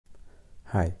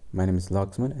Hi, my name is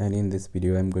Lakshman, and in this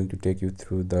video I'm going to take you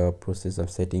through the process of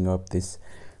setting up this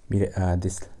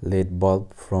LED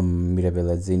bulb from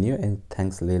Mirabella Genio, and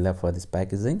thanks Leila for this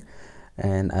packaging.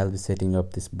 And I'll be setting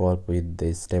up this bulb with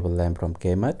this table lamp from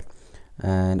Kmart,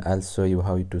 and I'll show you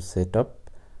how to set up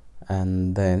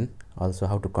and then also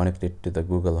how to connect it to the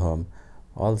Google Home.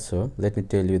 Also, let me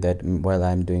tell you that while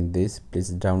I'm doing this,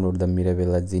 please download the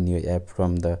Mirabella Genio app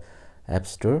from the App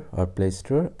Store or Play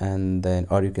Store, and then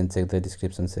or you can check the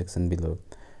description section below.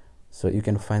 So you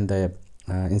can find the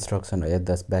instruction at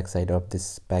the back side of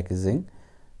this packaging.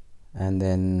 And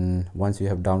then once you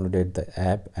have downloaded the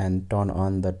app, and turn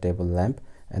on the table lamp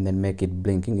and then make it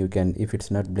blinking. You can, if it's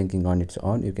not blinking on its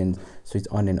own, you can switch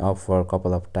on and off for a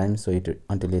couple of times so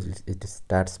until it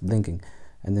starts blinking.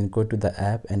 And then go to the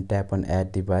app and tap on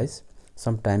add device.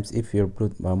 Sometimes if your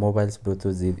mobile's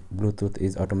Bluetooth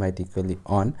is automatically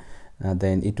on,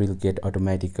 then it will get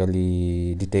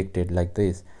automatically detected like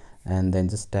this. And then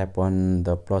just tap on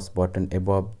the plus button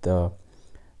above the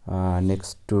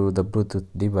next to the Bluetooth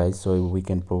device, so we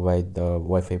can provide the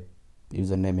Wi-Fi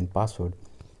username and password,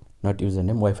 not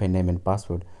username, Wi-Fi name and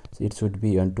password. So it should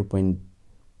be on 2.4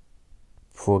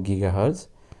 gigahertz,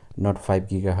 not 5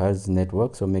 gigahertz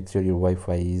network. So make sure your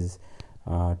Wi-Fi is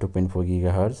 2.4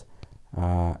 gigahertz.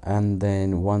 And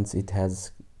then once it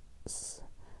has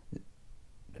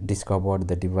discovered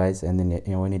the device, and then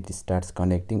when it starts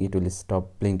connecting, it will stop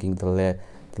blinking. The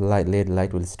LED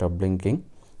light will stop blinking,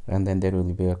 and then there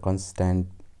will be a constant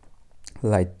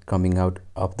light coming out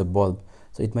of the bulb.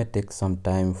 So it might take some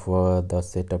time for the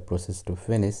setup process to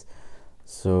finish.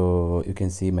 So you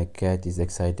can see my cat is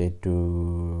excited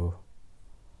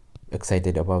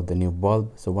about the new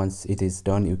bulb. So once it is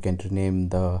done, you can rename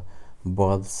the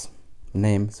bulb's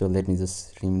name. So let me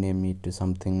just rename it to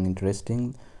something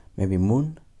interesting, maybe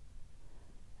moon,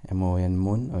 MON,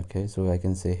 moon. Okay, so I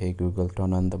can say, hey Google,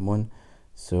 turn on the moon.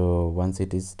 So once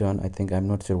it is done, I think, I'm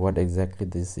not sure what exactly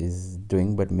this is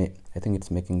doing, but I think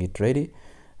it's making it ready.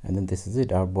 And then this is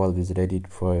it, our bulb is ready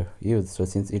for use. So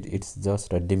since it's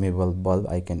just a dimmable bulb,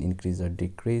 I can increase or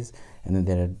decrease, and then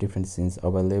there are different scenes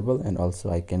available, and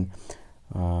also I can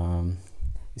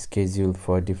schedule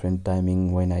for different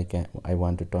timing when I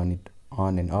want to turn it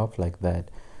on and off, like that.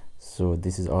 So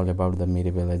this is all about the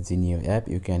Mirabella Genio app.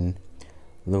 You can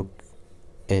look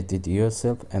at it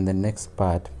yourself. And the next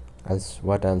part,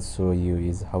 what I'll show you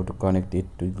is how to connect it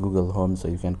to Google Home, so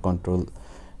you can control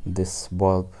this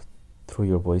bulb through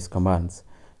your voice commands.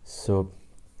 So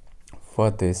for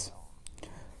this,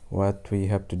 what we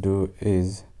have to do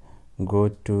is go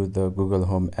to the Google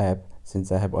Home app.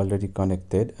 Since I have already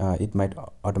connected, it might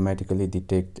automatically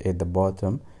detect at the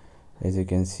bottom, as you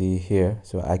can see here.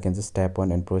 So I can just tap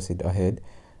on and proceed ahead,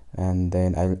 and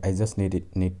then I just need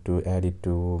to add it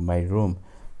to my room.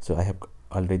 So I have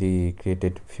already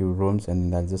created few rooms,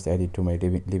 and I'll just add it to my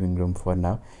living room for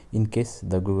now. In case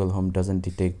the Google Home doesn't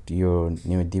detect your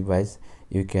new device,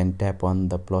 you can tap on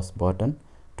the plus button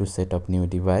to set up new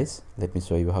device. Let me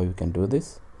show you how you can do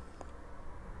this.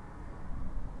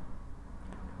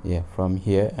 Yeah, from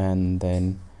here, and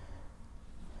then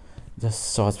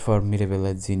just search for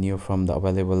Mirabella Genio from the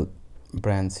available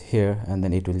brands here, and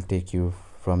then it will take you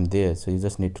from there. So you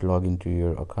just need to log into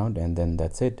your account, and then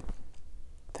that's it.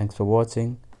 Thanks for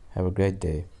watching. Have a great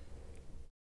day.